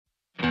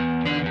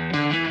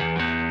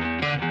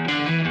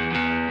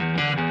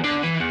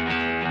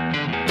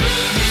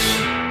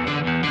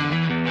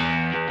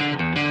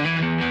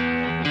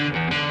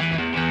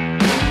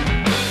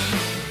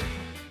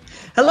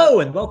Hello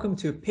and welcome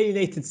to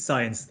Opinionated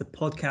Science, the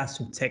podcast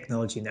from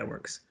Technology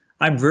Networks.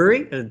 I'm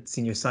Rory, a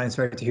senior science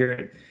writer here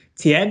at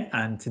TN,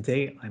 and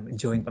today I'm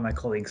joined by my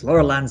colleagues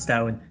Laura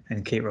Lansdowne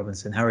and Kate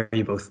Robinson. How are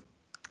you both?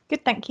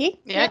 Good, thank you.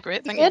 Yeah,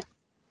 great, thank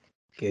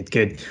you.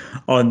 Good.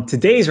 On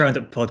today's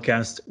Roundup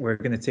podcast, we're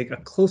going to take a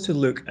closer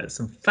look at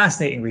some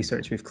fascinating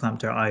research we've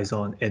clamped our eyes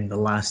on in the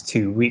last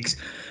 2 weeks.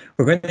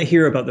 We're going to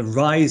hear about the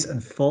rise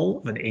and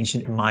fall of an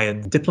ancient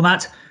Mayan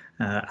diplomat,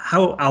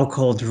 how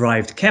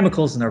alcohol-derived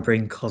chemicals in our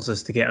brain cause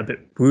us to get a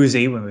bit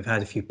woozy when we've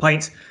had a few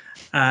pints.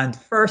 And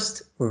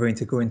first, we're going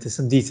to go into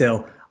some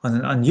detail on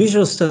an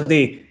unusual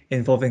study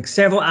involving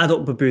several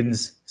adult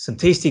baboons, some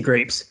tasty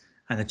grapes,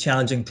 and a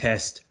challenging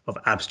test of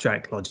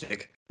abstract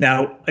logic.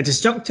 Now, a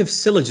disjunctive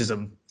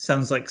syllogism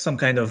sounds like some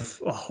kind of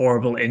a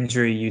horrible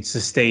injury you'd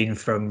sustain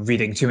from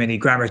reading too many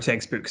grammar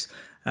textbooks.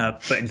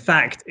 But in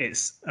fact,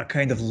 it's a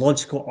kind of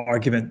logical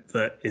argument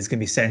that is going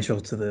to be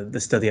central to the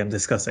study I'm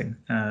discussing.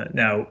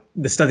 Now,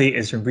 the study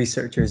is from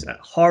researchers at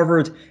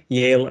Harvard,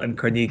 Yale, and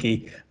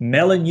Carnegie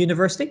Mellon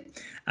University,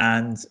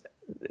 and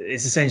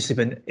it's essentially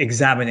been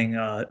examining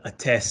a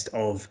test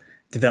of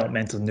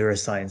developmental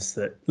neuroscience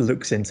that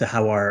looks into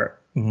how our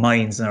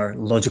minds and our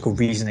logical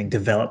reasoning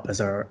develop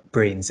as our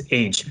brains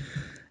age.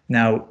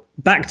 Now,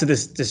 back to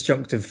this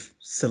disjunctive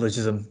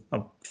syllogism.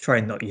 I'll try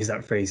and not use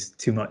that phrase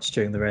too much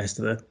during the rest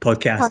of the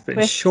podcast. But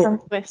in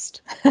short,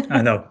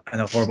 I know,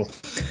 horrible.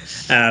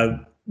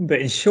 But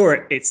in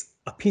short, it's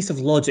a piece of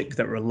logic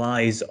that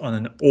relies on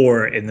an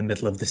or in the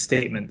middle of the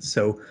statement.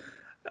 So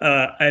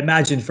I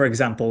imagine, for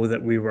example,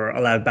 that we were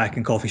allowed back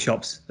in coffee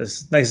shops.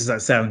 As nice as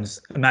that sounds,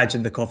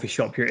 imagine the coffee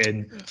shop you're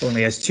in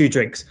only has two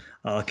drinks,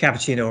 a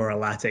cappuccino or a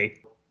latte.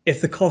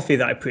 If the coffee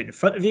that I put in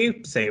front of you,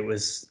 say it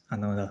was, I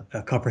don't know,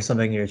 a cup or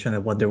something, you're trying to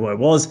wonder what it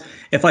was.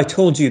 If I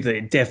told you that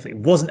it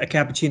definitely wasn't a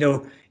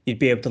cappuccino, you'd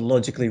be able to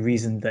logically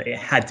reason that it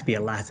had to be a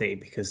latte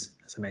because,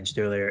 as I mentioned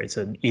earlier, it's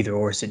an either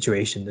or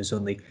situation. There's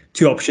only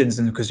two options,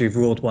 and because we've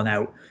ruled one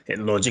out, it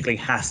logically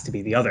has to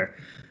be the other.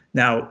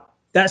 Now,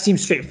 that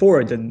seems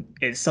straightforward, and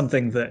it's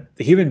something that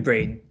the human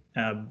brain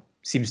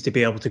seems to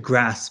be able to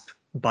grasp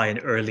by an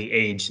early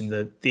age, and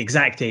the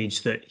exact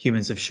age that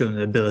humans have shown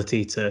an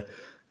ability to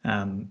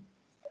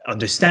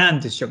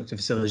understand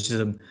disjunctive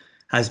syllogism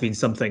has been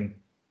something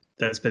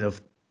that's been of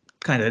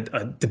kind of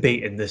a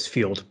debate in this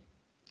field.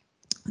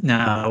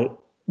 Now,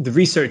 the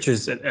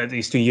researchers at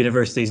these two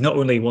universities not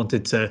only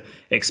wanted to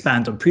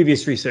expand on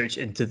previous research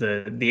into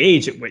the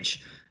age at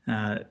which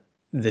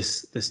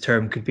this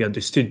term could be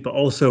understood, but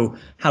also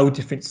how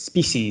different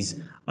species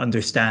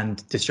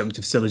understand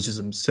disjunctive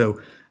syllogisms. So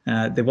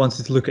they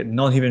wanted to look at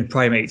non-human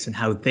primates and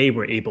how they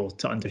were able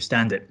to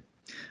understand it.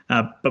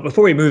 But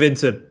before we move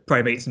into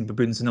primates and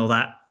baboons and all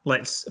that,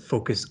 let's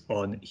focus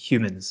on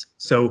humans.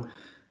 So,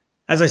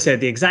 as I said,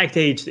 the exact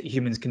age that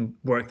humans can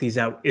work these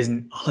out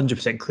isn't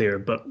 100% clear,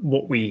 but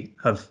what we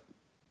have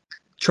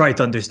tried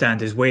to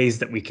understand is ways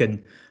that we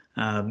can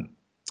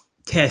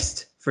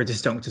test for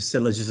disjunctive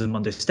syllogism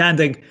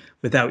understanding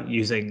without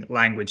using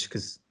language,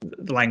 because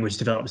the language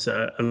develops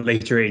at a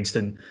later age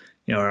than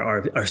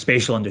our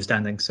spatial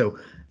understanding. So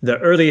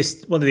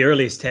one of the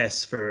earliest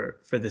tests for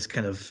this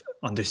kind of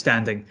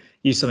understanding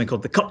used something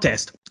called the cup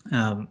test.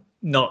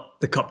 Not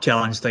the cup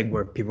challenge thing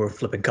where people were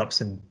flipping cups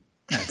in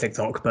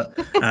TikTok, but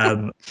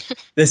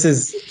this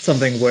is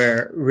something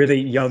where really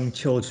young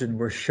children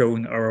were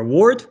shown a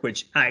reward,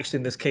 which actually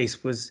in this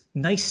case was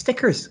nice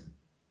stickers.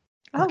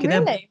 Oh,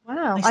 really?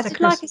 Wow. I did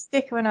like a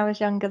sticker when I was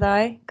younger,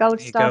 though.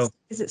 Gold star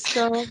stickers at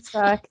school, so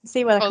I can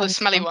see where the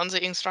smelly ones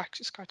that you can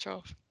scratch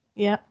off.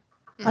 Yeah.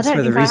 That's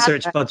where the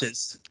research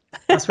budgets.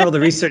 That's where all the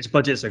research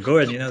budgets are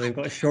going. They've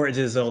got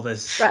shortages, all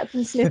this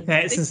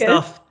pipettes and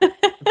stuff.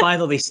 Buying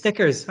all these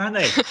stickers, aren't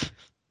they?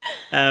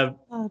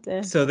 Oh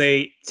dear. So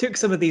they took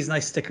some of these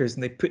nice stickers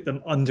and they put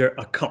them under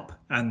a cup,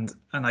 and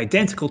an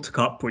identical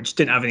cup, which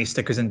didn't have any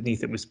stickers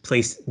underneath it, was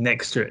placed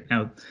next to it.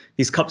 Now,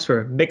 these cups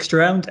were mixed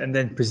around and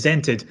then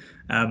presented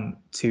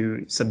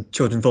to some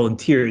children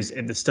volunteers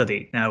in the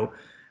study. Now,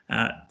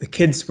 the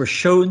kids were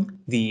shown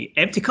the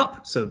empty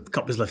cup, so the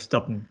cup was lifted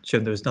up and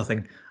shown there was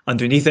nothing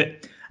underneath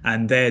it,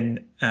 and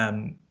then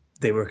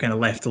they were kind of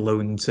left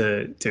alone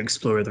to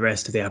explore the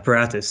rest of the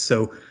apparatus.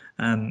 So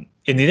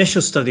in the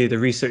initial study, the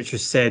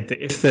researchers said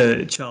that if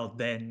the child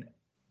then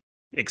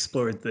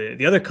explored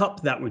the other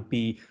cup, that would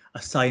be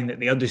a sign that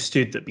they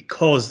understood that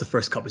because the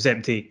first cup was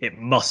empty, it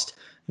must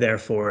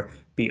therefore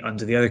be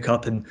under the other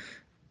cup. And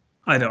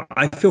I know,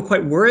 I feel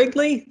quite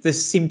worriedly,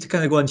 this seemed to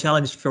kind of go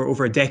unchallenged for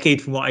over a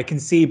decade from what I can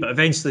see, but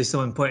eventually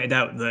someone pointed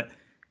out that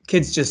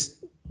kids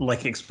just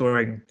like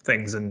exploring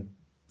things and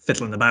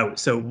fiddling about.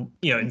 So,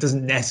 it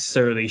doesn't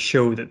necessarily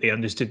show that they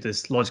understood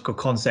this logical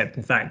concept.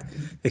 In fact,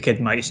 the kid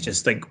might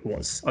just think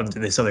what's under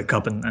this other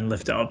cup and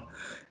lift it up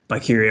by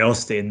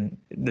curiosity. And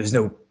there's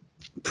no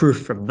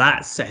proof from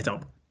that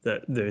setup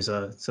that there's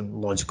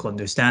some logical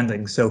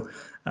understanding. So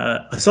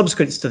a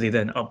subsequent study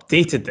then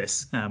updated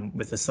this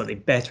with a slightly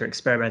better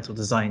experimental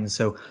design.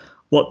 So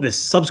what this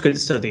subsequent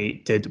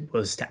study did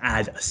was to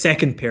add a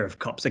second pair of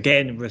cups,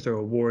 again with a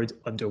reward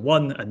under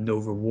one and no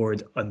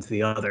reward under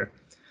the other.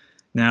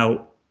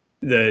 Now,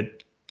 the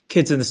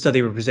kids in the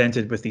study were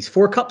presented with these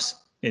 4 cups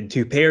in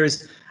 2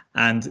 pairs,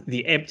 and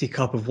the empty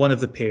cup of one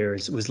of the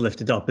pairs was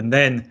lifted up, and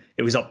then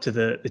it was up to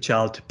the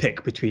child to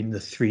pick between the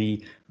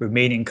 3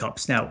 remaining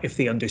cups. Now, if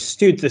they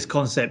understood this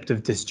concept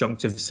of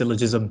disjunctive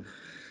syllogism,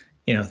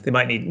 they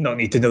might not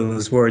need to know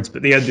those words,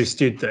 but they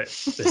understood that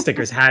the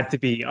stickers had to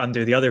be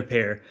under the other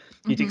pair.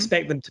 You'd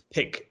expect them to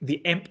pick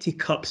the empty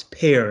cups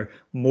pair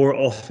more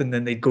often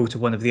than they'd go to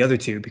one of the other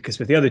 2, because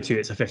with the other 2,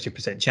 it's a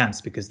 50%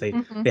 chance because they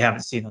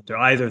haven't seen under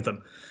either of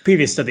them.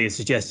 Previous study has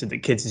suggested that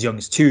kids as young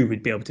as 2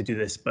 would be able to do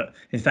this, but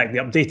in fact, the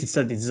updated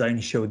study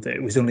design showed that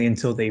it was only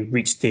until they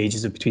reached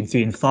stages of between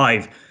 3 and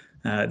 5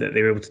 that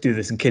they were able to do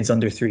this, and kids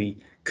under 3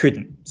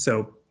 couldn't.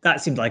 So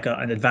that seemed like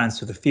an advance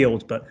for the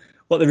field, but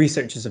what the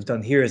researchers have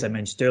done here, as I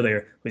mentioned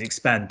earlier, was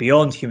expand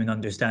beyond human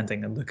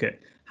understanding and look at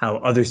how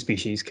other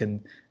species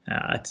can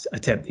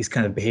attempt these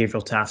kind of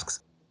behavioral tasks.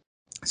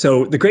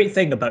 So the great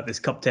thing about this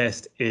cup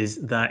test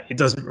is that it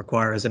doesn't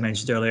require, as I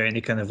mentioned earlier,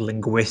 any kind of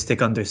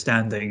linguistic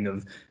understanding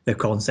of the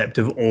concept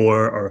of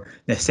or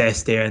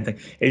necessity or anything.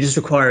 It just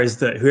requires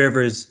that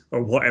whoever is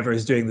or whatever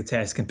is doing the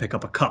test can pick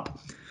up a cup.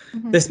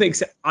 This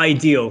makes it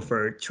ideal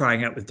for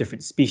trying out with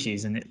different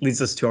species, and it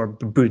leads us to our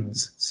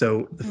baboons.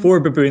 So the 4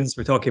 baboons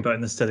we're talking about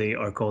in the study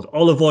are called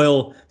Olive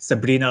Oil,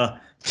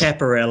 Sabrina,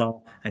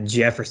 Pepperella, and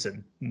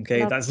Jefferson.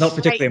 Okay, that's not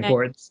particularly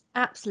important.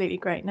 Absolutely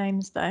great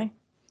names, though.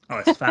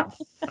 Oh, it's fab.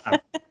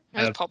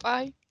 There's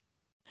Popeye.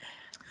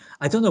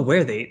 I don't know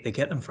where they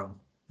get them from.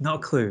 Not a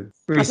clue.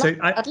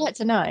 I'd like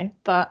to know,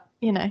 but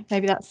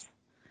maybe that's.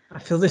 I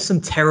feel there's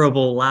some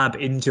terrible lab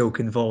in-joke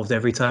involved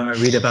every time I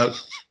read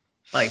about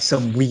like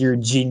some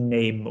weird gene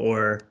name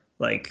or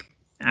like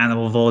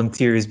animal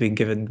volunteers being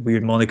given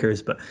weird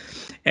monikers. But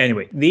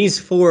anyway, these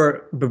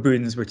 4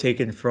 baboons were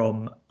taken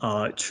from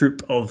a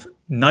troop of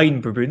 9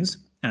 baboons,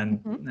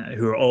 and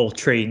who are all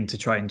trained to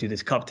try and do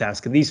this cup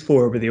task. And these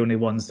 4 were the only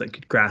ones that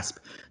could grasp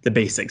the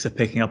basics of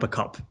picking up a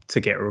cup to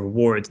get a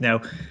reward. Now,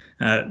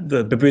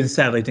 the baboons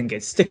sadly didn't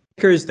get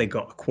stickers. They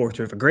got a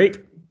quarter of a grape.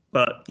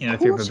 But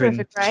if you're a baboon, of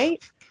a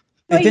grape?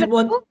 They didn't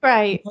want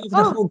grape.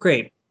 a whole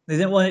grape. They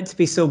didn't want it to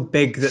be so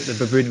big that the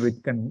baboon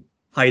would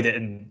hide it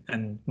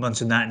and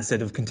munch on that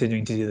instead of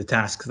continuing to do the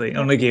task. They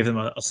only gave them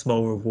a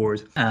small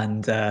reward.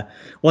 And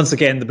once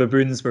again, the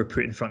baboons were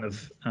put in front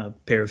of a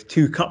pair of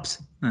 2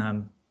 cups,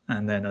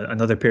 and then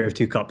another pair of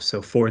 2 cups,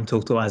 so 4 in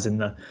total, as in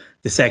the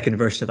second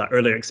version of that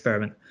earlier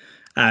experiment.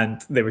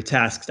 And they were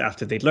tasked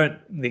after they'd learnt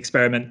the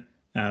experiment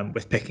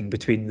with picking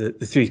between the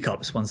 3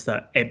 cups once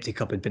that empty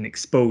cup had been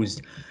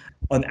exposed.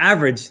 On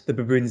average, the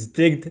baboons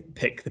did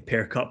pick the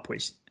pair cup,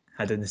 which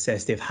had a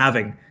necessity of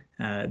having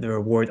the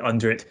reward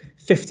under it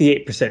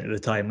 58% of the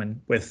time, and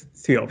with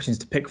 3 options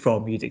to pick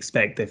from, you'd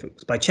expect if it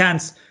was by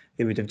chance,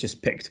 they would have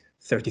just picked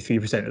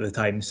 33% of the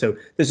time. So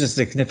this is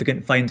a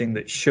significant finding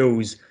that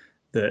shows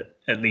that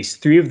at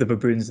least 3 of the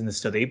baboons in the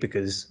study,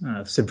 because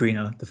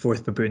Sabrina, the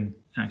 4th baboon,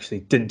 actually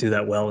didn't do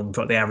that well and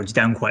brought the average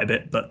down quite a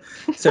bit, but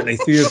certainly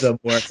 3 of them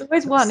were. There's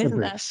always one, isn't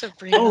there?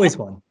 Sabrina. Always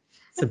one.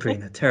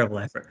 Sabrina, terrible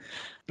effort.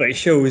 But it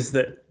shows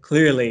that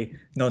clearly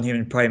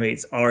non-human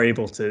primates are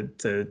able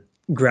to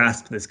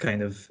grasp this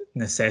kind of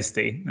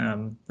necessity.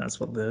 That's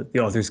what the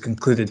authors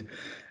concluded.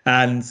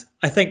 And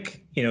I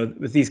think,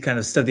 with these kind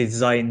of study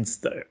designs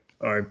that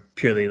are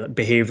purely like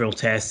behavioral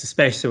tests,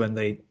 especially when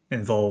they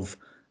involve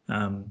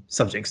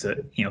subjects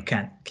that,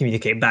 can't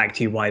communicate back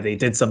to you why they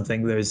did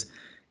something, there's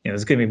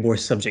going to be more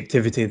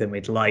subjectivity than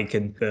we'd like.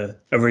 And the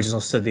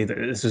original study that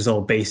this was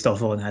all based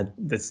off on had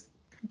this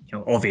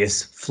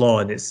obvious flaw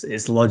in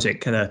its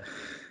logic. Kind of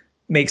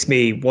makes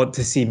me want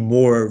to see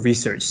more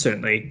research,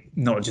 certainly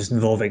not just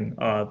involving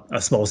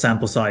a small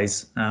sample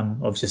size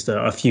of just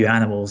a few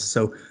animals.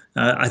 So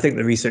I think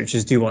the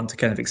researchers do want to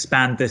kind of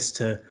expand this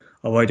to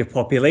a wider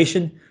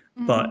population,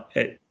 but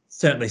it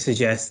certainly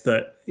suggests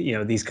that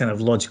these kind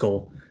of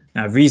logical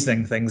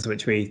reasoning things,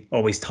 which we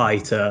always tie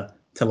to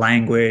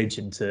language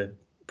and to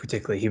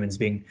particularly humans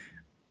being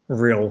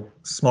real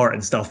smart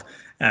and stuff,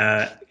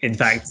 in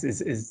fact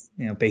is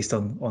based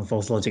on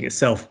false logic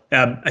itself.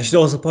 I should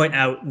also point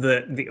out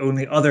that the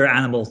only other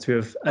animal to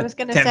have I was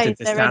going to say, is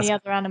there any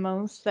other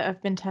animals that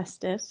have been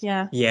tested?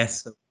 Yeah.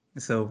 Yes.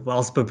 So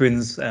whilst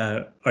baboons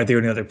are the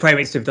only other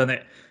primates to have done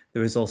it,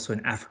 there was also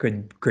an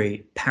African grey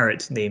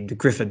parrot named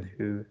Griffin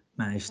who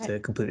managed to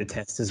complete the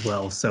test as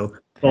well. So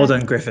well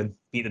done, Griffin.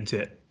 Beat them to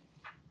it.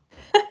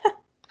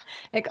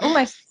 It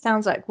almost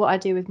sounds like what I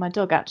do with my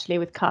dog, actually,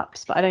 with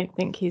cups, but I don't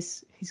think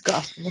he's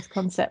grasping this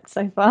concept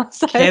so far.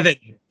 So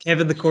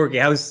Kevin the corgi.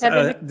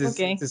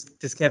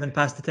 Does Kevin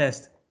pass the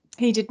test?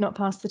 He did not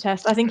pass the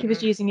test. I think he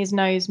was using his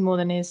nose more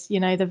than his,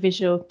 the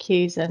visual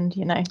cues and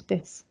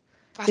this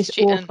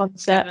all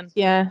concept. Kevin.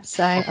 Yeah,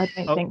 so I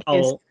don't think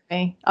he's going to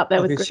be up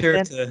there with Griffin.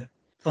 I'll be sure to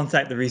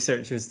contact the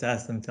researchers to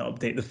ask them to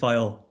update the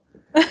file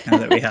now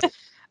that we have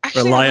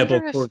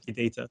reliable corgi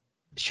data.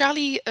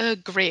 Surely a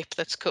grape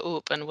that's cut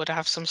open would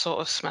have some sort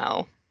of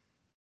smell.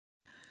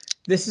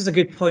 This is a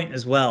good point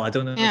as well. I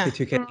don't know if they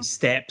took any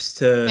steps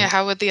to... Yeah,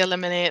 how would they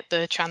eliminate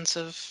the chance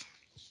of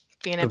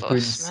being able to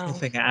smell?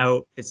 Sniffing it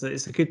out. It's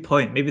a good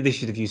point. Maybe they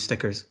should have used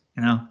stickers,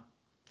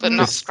 But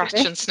not scratch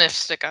and sniff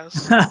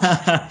stickers.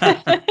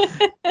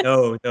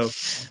 No.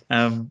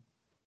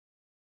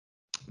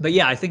 But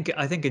yeah, I think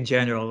in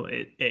general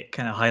it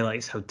kind of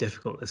highlights how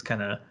difficult this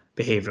kind of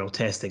behavioral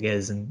testing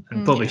is, and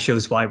probably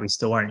shows why we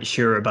still aren't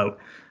sure about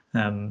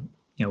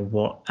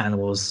what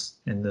animals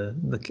in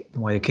the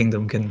wider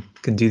kingdom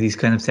can do these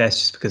kind of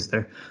tests, just because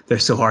they're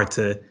so hard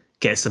to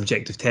get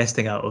subjective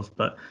testing out of.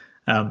 But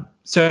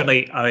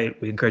certainly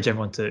we encourage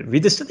everyone to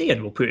read the study,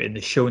 and we'll put it in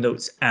the show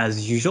notes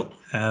as usual.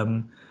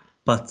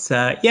 But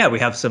we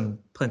have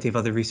plenty of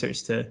other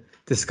research to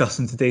discuss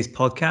in today's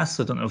podcast.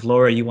 So I don't know if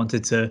Laura, you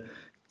wanted to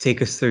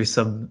take us through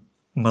some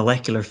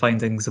molecular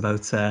findings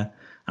about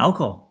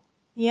alcohol.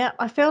 Yeah,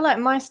 I feel like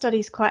my study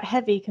is quite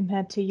heavy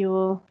compared to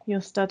your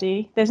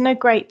study. There's no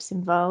grapes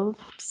involved,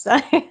 so.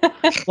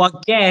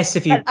 Well,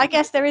 I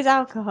guess there is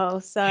alcohol.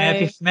 So yeah,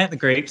 if you ferment the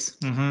grapes.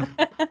 Mm-hmm.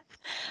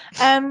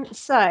 I'm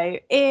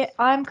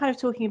kind of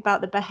talking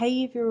about the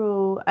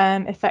behavioural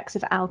effects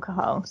of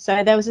alcohol.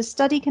 So there was a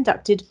study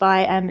conducted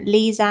by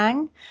Li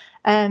Zhang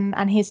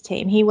and his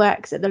team. He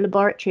works at the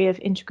Laboratory of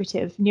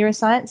Integrative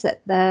Neuroscience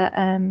at the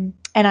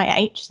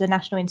NIH, the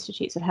National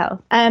Institutes of Health.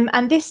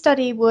 And this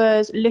study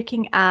was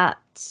looking at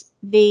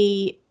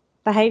the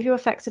behavioural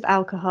effects of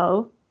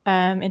alcohol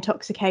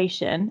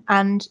intoxication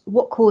and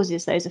what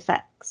causes those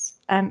effects,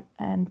 and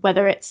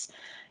whether it's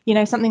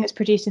something that's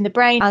produced in the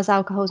brain as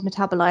alcohol is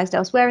metabolized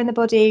elsewhere in the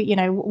body,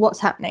 what's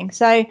happening.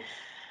 So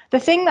the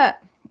thing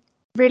that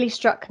really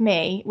struck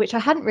me, which I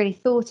hadn't really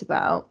thought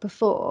about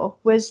before,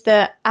 was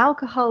that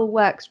alcohol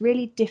works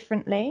really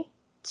differently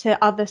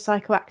to other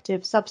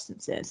psychoactive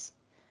substances.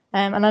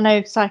 And I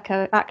know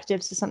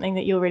psychoactives are something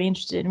that you're really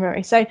interested in,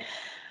 Rory. So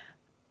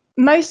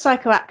most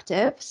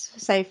psychoactives,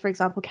 say, for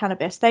example,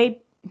 cannabis, they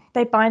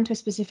bind to a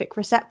specific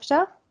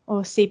receptor,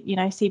 or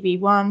CB1,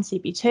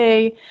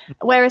 CB2,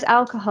 whereas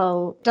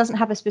alcohol doesn't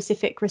have a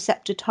specific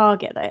receptor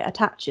target that it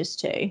attaches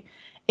to.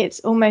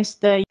 It's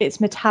almost its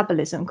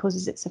metabolism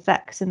causes its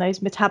effects, and those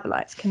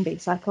metabolites can be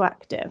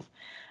psychoactive.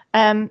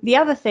 The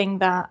other thing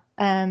that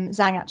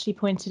Zhang actually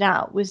pointed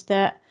out was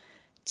that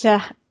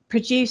to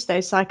produce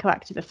those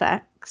psychoactive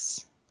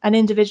effects, an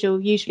individual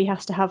usually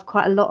has to have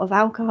quite a lot of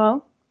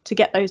alcohol to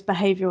get those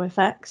behavioural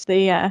effects,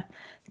 the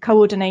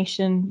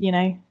coordination,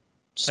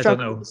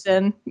 struggles.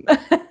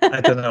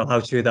 I don't know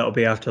how true that will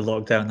be after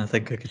lockdown. I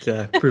think I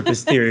could prove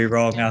this theory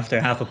wrong after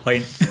half a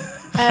pint.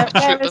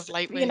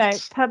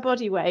 Whereas, per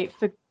body weight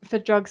for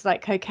drugs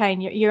like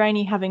cocaine, you're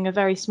only having a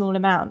very small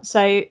amount.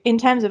 So in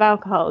terms of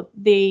alcohol,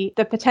 the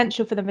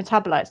potential for the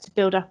metabolites to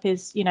build up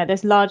is,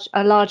 there's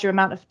a larger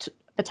amount of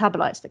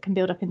metabolites that can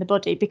build up in the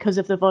body because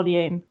of the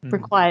volume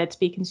required to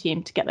be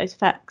consumed to get those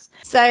effects.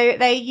 So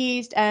they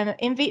used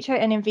in vitro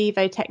and in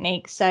vivo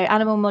techniques, so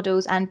animal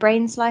models and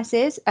brain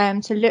slices,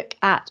 to look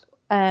at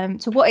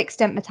to what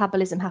extent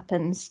metabolism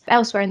happens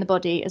elsewhere in the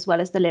body as well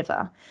as the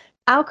liver.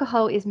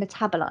 Alcohol is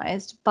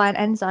metabolized by an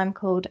enzyme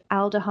called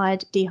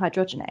aldehyde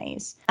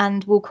dehydrogenase,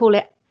 and we'll call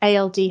it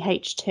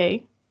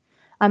ALDH2.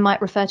 I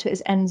might refer to it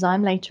as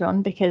enzyme later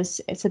on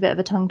because it's a bit of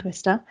a tongue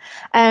twister.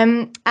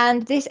 And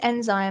this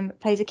enzyme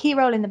plays a key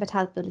role in the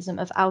metabolism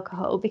of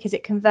alcohol because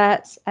it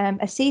converts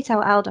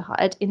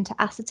acetaldehyde into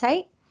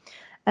acetate.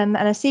 And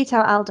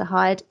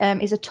acetaldehyde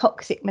is a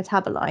toxic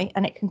metabolite,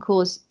 and it can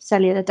cause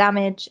cellular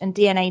damage and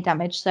DNA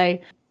damage. So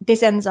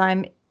this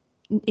enzyme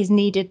is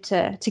needed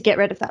to get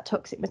rid of that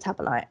toxic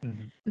metabolite.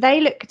 Mm-hmm. They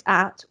looked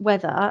at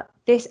whether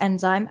this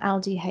enzyme,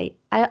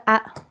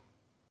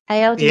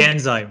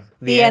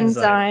 the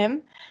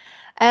enzyme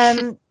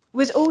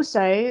was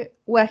also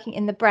working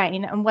in the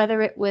brain, and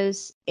whether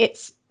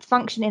its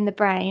function in the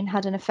brain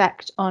had an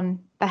effect on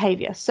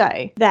behavior.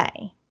 So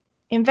they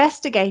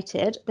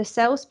investigated the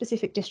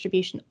cell-specific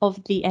distribution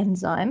of the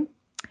enzyme,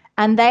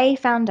 and they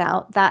found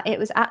out that it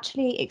was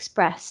actually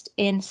expressed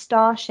in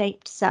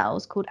star-shaped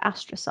cells called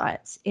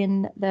astrocytes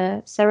in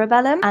the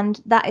cerebellum,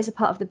 and that is a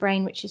part of the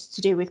brain which is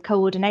to do with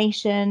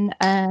coordination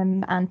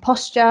and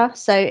posture.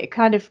 So it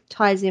kind of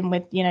ties in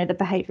with, the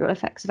behavioural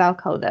effects of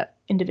alcohol that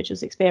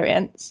individuals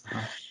experience.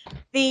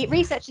 The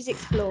researchers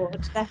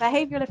explored the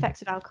behavioural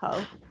effects of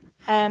alcohol,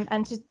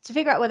 and to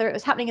figure out whether it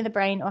was happening in the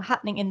brain or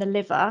happening in the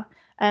liver.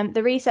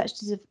 The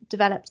researchers have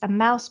developed a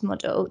mouse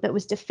model that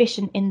was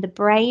deficient in the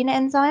brain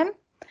enzyme.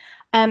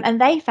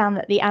 And they found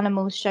that the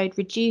animals showed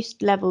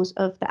reduced levels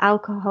of the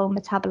alcohol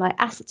metabolite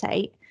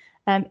acetate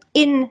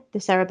in the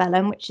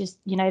cerebellum, which is,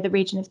 the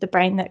region of the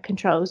brain that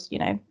controls,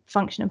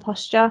 function and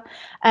posture,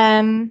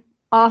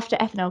 after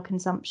ethanol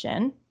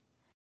consumption.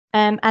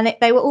 And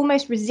they were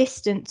almost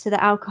resistant to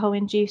the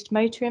alcohol-induced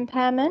motor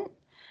impairment,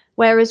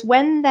 whereas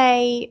when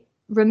they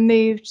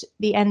removed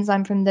the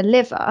enzyme from the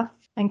liver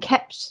and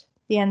kept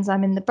the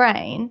enzyme in the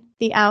brain,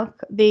 the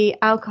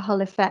alcohol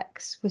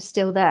effects were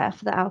still there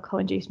for the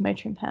alcohol-induced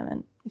motor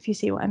impairment, if you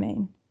see what I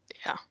mean.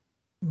 Yeah.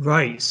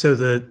 Right. So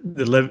the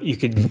liver, you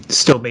can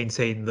still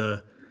maintain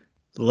the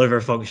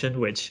liver function,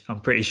 which I'm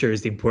pretty sure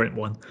is the important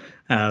one.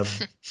 But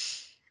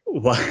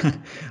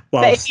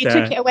if you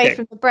took it away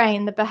from the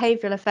brain, the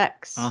behavioural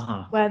effects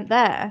weren't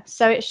there.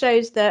 So it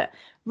shows that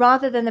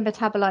rather than the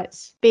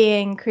metabolites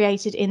being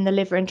created in the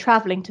liver and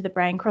traveling to the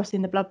brain,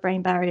 crossing the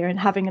blood-brain barrier and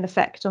having an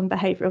effect on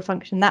behavioral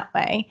function that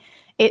way,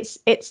 it's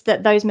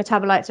that those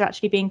metabolites are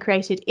actually being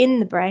created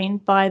in the brain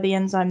by the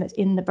enzyme that's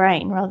in the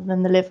brain rather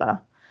than the liver,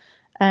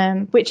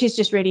 which is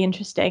just really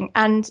interesting.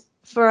 And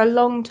for a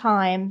long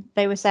time,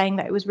 they were saying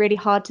that it was really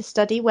hard to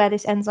study where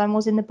this enzyme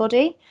was in the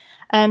body,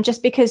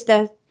 just because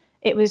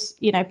it was,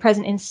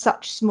 present in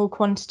such small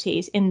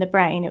quantities in the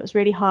brain. It was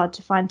really hard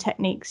to find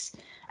techniques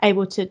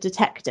able to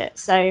detect it.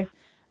 So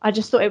I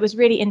just thought it was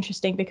really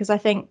interesting, because I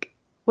think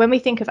when we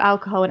think of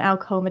alcohol and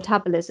alcohol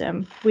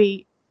metabolism,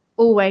 we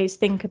always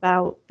think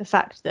about the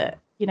fact that,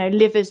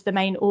 liver's the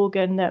main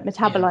organ that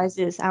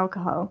metabolizes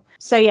alcohol.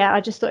 So yeah, I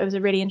just thought it was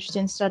a really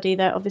interesting study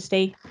that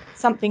obviously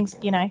something's,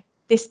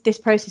 this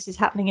process is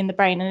happening in the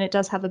brain, and it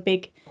does have a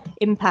big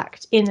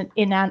impact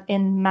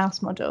in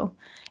mouse model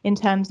in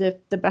terms of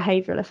the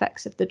behavioral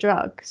effects of the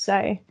drug.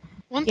 So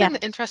one thing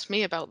that interests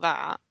me about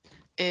that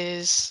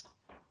is,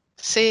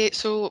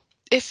 so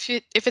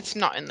if it's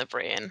not in the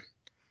brain,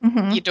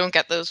 you don't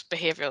get those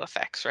behavioral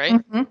effects, right?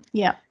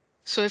 Yeah.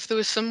 So if there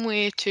was some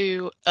way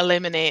to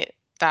eliminate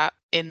that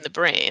in the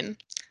brain,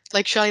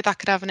 like surely that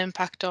could have an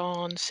impact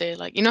on, say,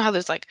 like, how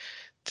there's like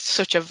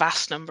such a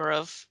vast number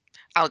of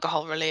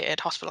alcohol related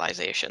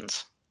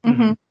hospitalizations.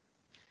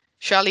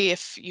 Surely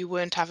if you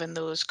weren't having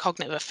those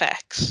cognitive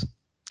effects,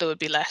 there would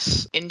be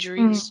less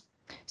injuries.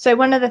 So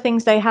one of the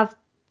things that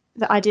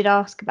I did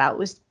ask about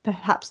was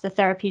perhaps the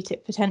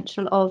therapeutic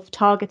potential of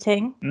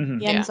targeting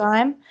the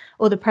enzyme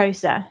or the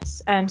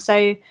process.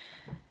 So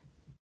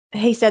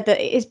he said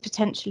that it is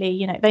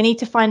potentially, they need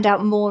to find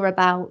out more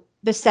about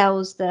the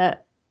cells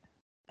that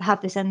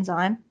have this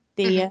enzyme,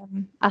 the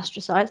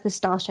astrocytes, the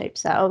star-shaped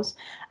cells,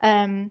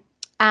 and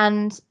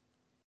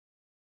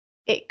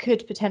it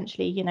could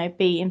potentially,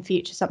 be in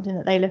future something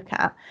that they look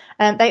at.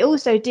 They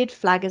also did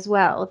flag as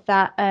well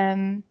that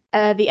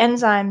the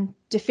enzyme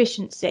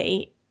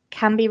deficiency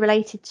can be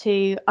related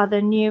to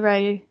other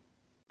neuro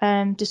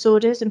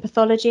disorders and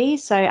pathologies,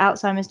 so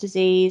Alzheimer's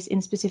disease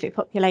in specific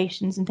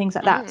populations and things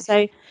like that.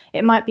 So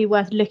it might be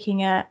worth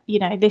looking at,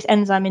 this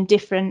enzyme in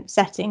different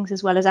settings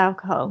as well as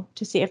alcohol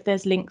to see if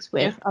there's links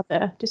with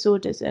other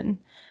disorders and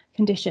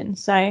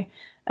conditions. So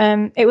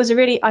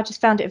I just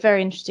found it a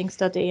very interesting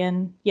study,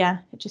 and it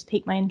just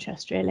piqued my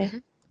interest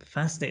really.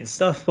 Fascinating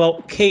stuff.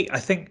 Well, Kate, I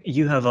think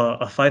you have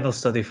a final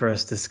study for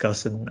us to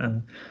discuss,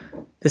 and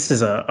this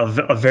is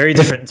a very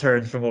different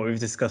turn from what we've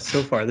discussed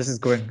so far. This is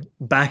going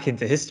back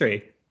into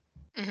history.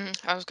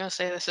 I was going to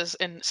say this is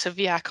in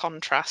severe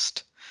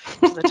contrast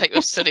to the type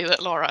of study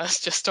that Laura has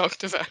just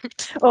talked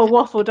about. Or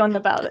waffled on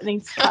about that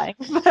needs time.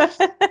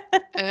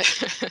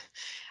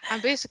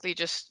 I'm basically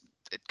just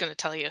going to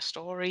tell you a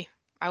story.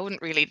 I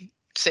wouldn't really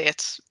say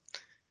it's,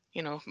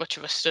 much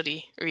of a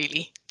study,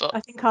 really. But I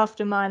think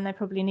after mine, they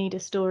probably need a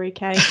story,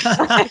 Kate.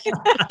 I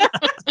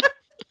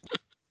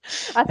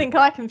think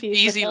I confused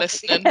easy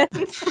myself listening. again,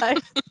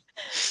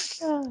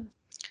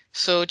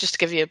 So just to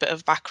give you a bit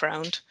of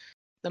background,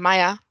 the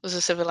Maya was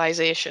a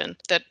civilization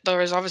that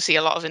there is obviously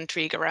a lot of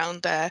intrigue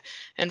around there,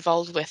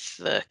 involved with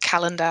the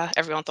calendar.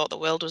 Everyone thought the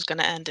world was going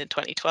to end in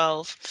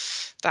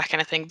 2012, that kind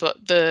of thing. But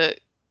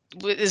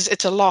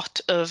it's a lot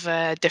of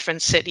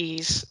different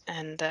cities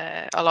and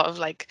a lot of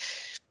like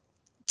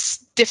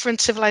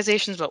different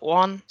civilizations, but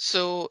one.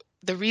 So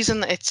the reason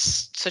that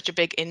it's such a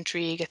big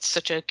intrigue, it's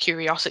such a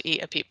curiosity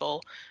to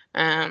people,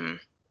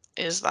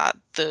 is that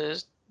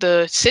the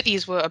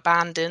cities were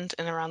abandoned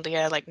in around the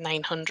year like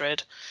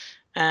 900.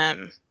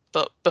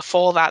 But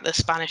before that, the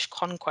Spanish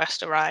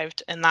conquest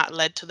arrived, and that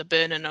led to the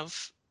burning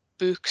of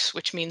books,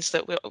 which means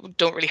that we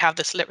don't really have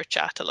this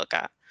literature to look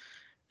at.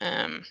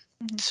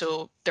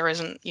 So there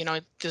isn't,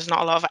 there's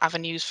not a lot of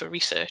avenues for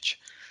research.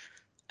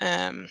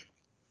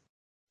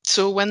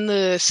 So when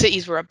the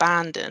cities were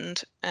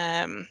abandoned,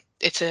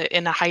 it's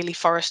in a highly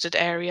forested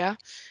area,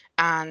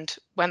 and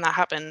when that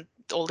happened,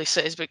 all these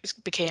cities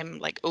became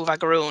like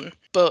overgrown.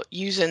 But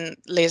using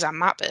laser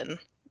mapping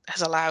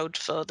has allowed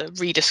for the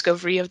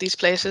rediscovery of these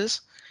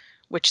places,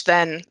 which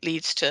then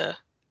leads to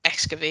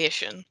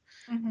excavation.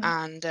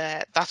 And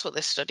that's what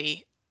this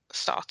study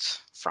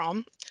starts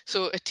from.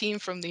 So a team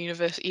from the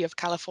University of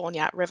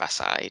California at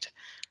Riverside,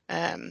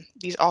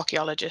 these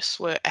archaeologists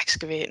were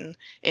excavating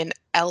in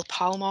El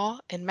Palmar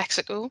in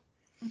Mexico.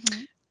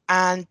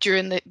 And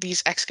during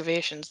these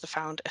excavations, they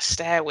found a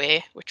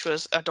stairway which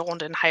was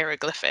adorned in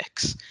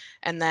hieroglyphics.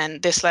 And then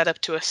this led up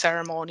to a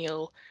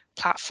ceremonial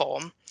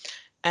platform.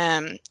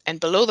 And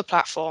below the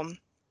platform,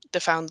 they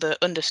found the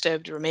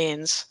undisturbed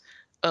remains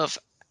of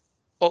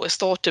what was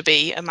thought to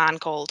be a man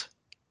called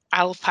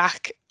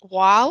Alpac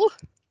Wal.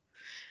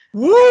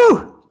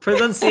 Woo!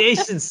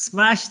 Pronunciation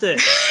smashed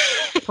it.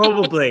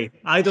 Probably.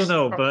 I don't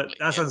know, but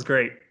that sounds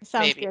great.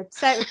 Sounds good.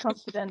 Say it with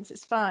confidence.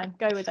 It's fine.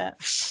 Go with it.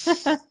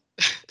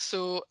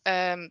 So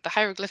the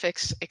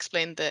hieroglyphics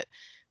explained that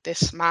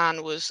this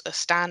man was a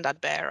standard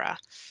bearer,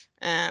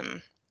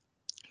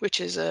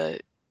 which is a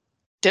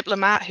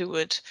diplomat who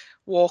would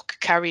walk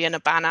carrying a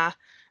banner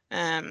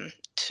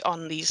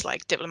on these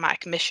like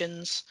diplomatic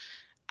missions.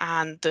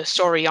 and the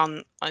story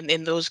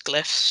in those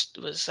glyphs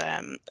was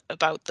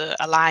about the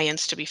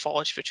alliance to be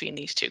forged between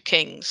these two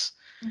kings.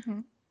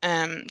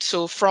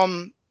 So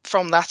from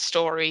that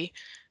story,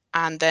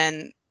 and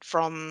then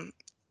from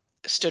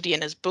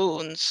studying his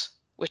bones,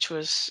 which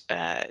was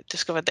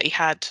discovered that he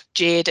had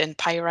jade and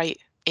pyrite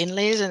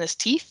inlays in his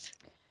teeth.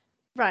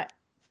 Right.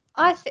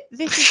 I think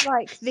this is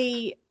like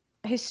the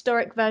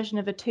historic version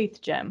of a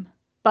tooth gem,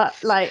 but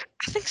like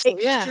I think so,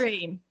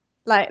 extreme.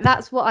 Like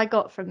that's what I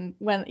got from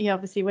when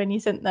you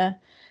sent the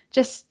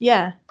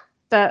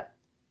that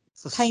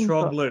It's a painful.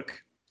 strong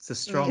look. It's a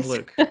strong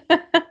look.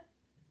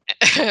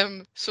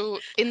 So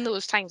in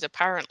those times,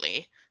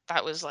 apparently,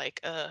 that was like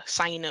a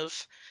sign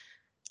of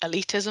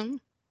elitism.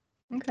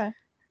 Okay.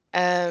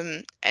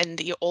 And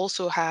he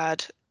also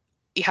had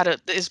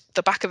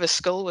the back of his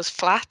skull was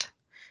flat.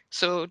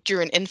 So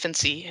during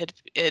infancy, it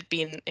had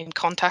been in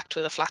contact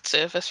with a flat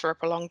surface for a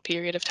prolonged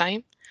period of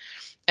time,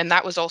 and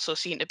that was also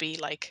seen to be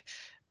like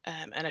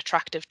an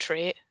attractive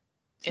trait.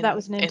 So that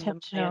was an in the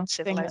intentional Mayan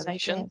thing that they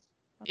civilization. did.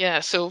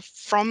 Yeah, so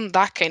from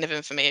that kind of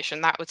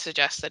information, that would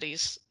suggest that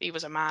he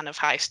was a man of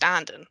high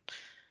standing,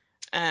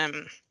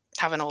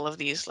 having all of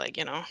these like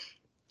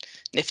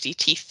nifty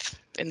teeth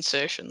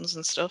insertions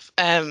and stuff.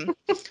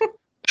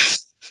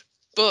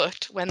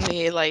 But when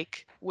they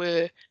like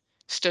were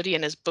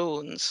studying his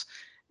bones,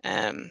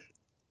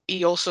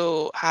 he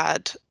also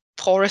had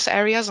porous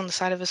areas on the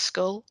side of his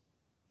skull,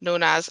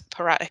 known as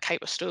peratic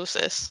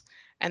hypostosis,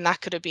 and that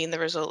could have been the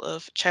result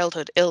of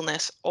childhood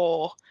illness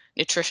or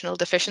nutritional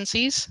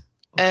deficiencies.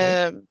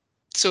 Okay.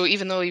 So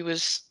even though he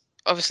was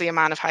obviously a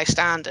man of high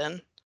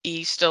standing,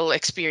 he still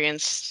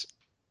experienced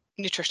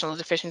nutritional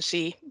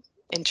deficiency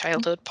in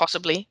childhood,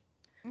 possibly.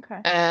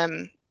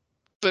 Okay.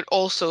 But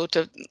also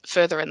to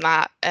further in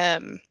that,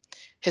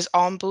 his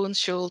arm bones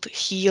showed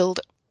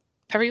healed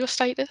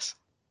periostitis.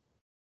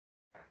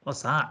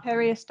 What's that?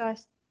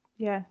 Periostitis.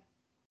 Yeah.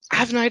 I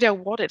have no idea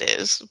what it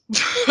is,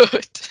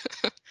 but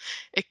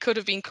it could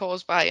have been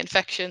caused by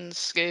infections,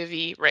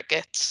 scurvy,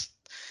 rickets.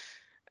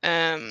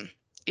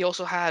 He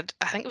also had,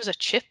 I think it was a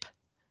chip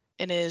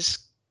in his,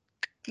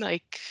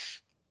 like,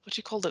 what do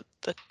you call the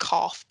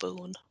calf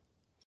bone?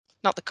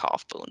 Not the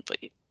calf bone, but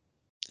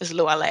his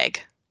lower leg.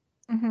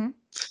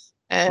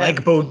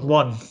 Leg bone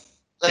 1.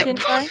 Shin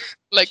bone.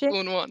 Like Shin?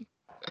 bone 1.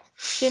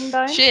 Shin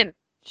bone. Shin.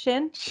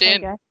 There you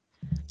go.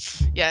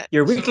 Yeah.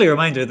 Your weekly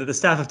reminder that the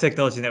staff of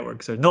Technology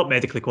Networks are not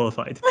medically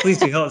qualified. Please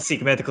do not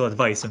seek medical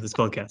advice on this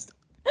podcast.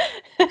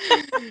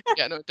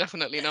 Yeah, no,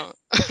 definitely not.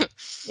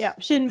 Yeah,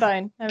 shin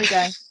bone. There we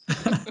go.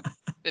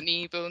 The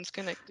knee bone's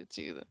connected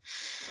to the.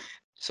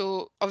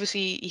 So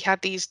obviously he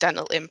had these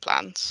dental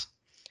implants,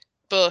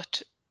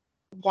 but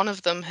one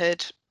of them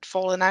had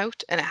fallen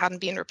out and it hadn't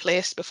been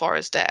replaced before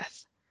his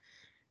death.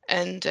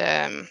 And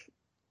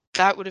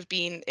that would have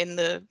been, in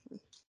the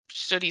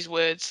study's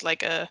words,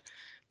 like a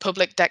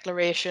public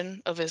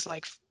declaration of his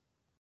like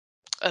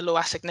a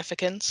lower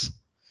significance.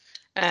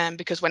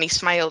 Because when he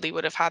smiled, he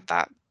would have had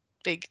that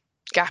big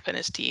gap in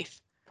his teeth.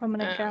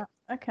 Prominent gap.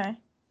 Okay.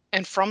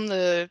 And from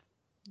the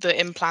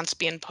implants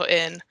being put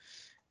in,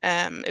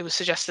 it was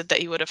suggested that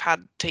he would have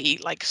had to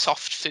eat like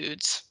soft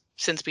foods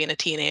since being a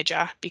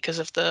teenager because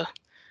of the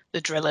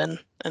drilling.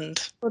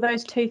 And well,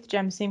 those tooth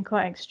gems seem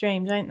quite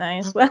extreme, don't they,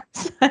 as well?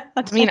 I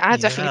mean, I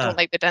definitely don't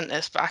like the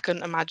dentist, but I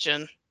couldn't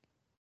imagine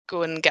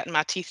going and getting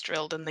my teeth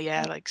drilled in the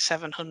year like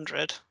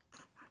 700.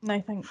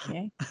 No, thank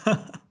you.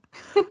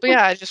 But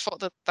yeah, I just thought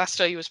that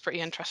study was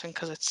pretty interesting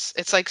because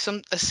it's like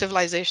a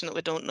civilization that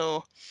we don't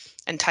know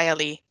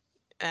entirely.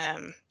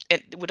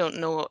 We don't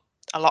know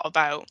a lot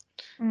about,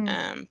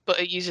 but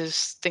it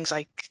uses things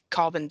like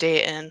carbon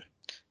dating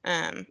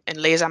and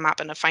laser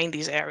mapping to find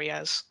these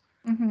areas.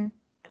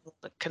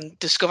 That can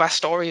discover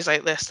stories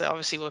like this that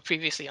obviously were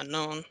previously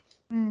unknown.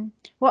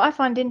 What I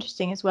find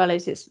interesting as well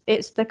is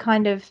it's the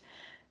kind of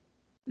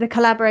the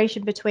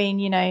collaboration between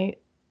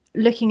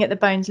looking at the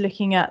bones,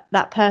 looking at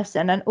that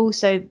person, and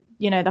also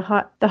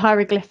the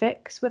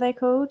hieroglyphics, were they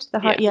called? The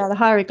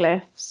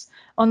hieroglyphs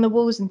on the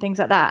walls and things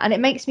like that. And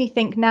it makes me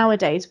think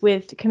nowadays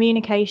with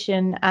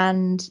communication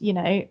and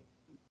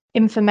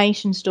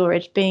information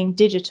storage being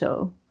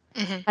digital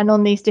and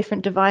on these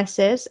different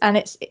devices, and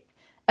it's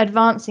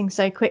advancing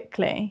so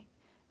quickly,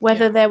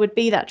 whether there would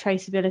be that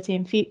traceability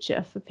in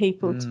future for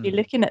people to be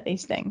looking at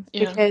these things,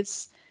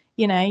 because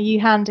you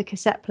hand a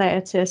cassette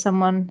player to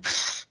someone,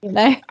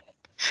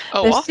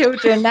 there's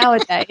children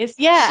nowadays,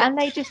 and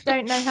they just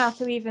don't know how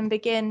to even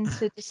begin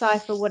to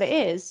decipher what it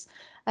is,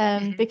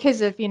 because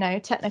of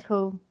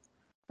technical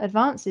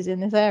advances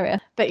in this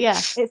area. But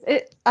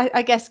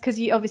I guess because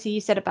you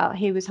said about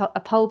he was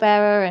a pole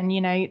bearer, and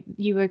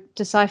you were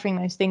deciphering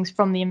those things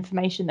from the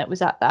information that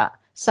was at that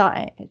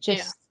site. It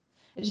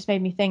just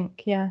made me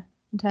think, in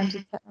terms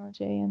of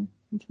technology and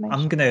information.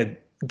 I'm gonna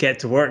get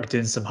to work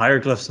doing some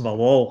hieroglyphs on my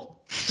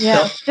wall.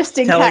 Just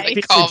in telling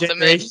case. future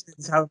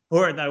generations how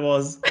important I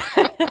was.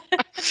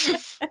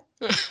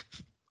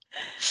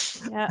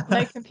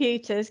 No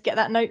computers. Get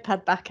that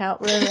notepad back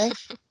out, really.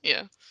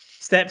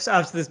 Steps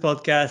after this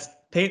podcast: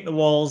 paint the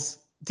walls,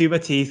 do my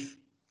teeth,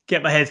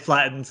 get my head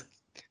flattened.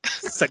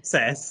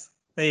 Success.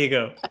 There you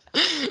go.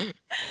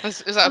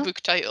 Is that a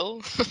book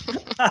title?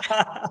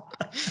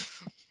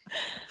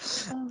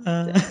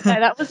 No,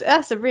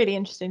 that's a really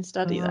interesting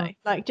study though.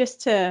 Like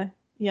just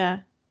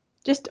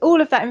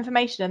all of that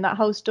information and that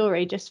whole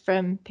story just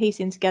from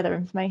piecing together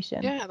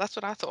information. Yeah, that's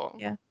what I thought.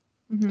 Yeah.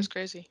 That's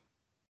crazy.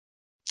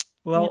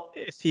 Well,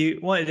 if you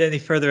wanted any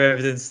further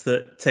evidence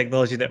that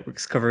Technology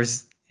Networks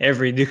covers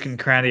every nook and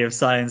cranny of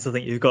science, I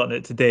think you've gotten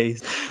it today.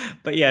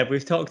 But yeah,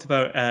 we've talked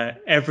about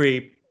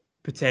every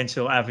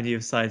potential avenue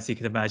of science you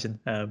can imagine.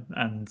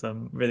 And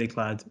I'm really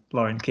glad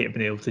Laura and Kate have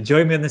been able to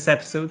join me in this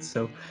episode.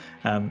 So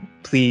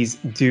please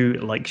do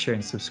like, share,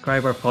 and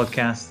subscribe our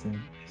podcast. And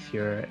if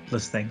you're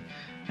listening,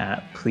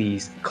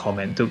 please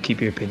comment. Don't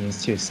keep your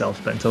opinions to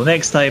yourself. But until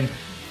next time,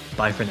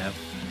 bye for now.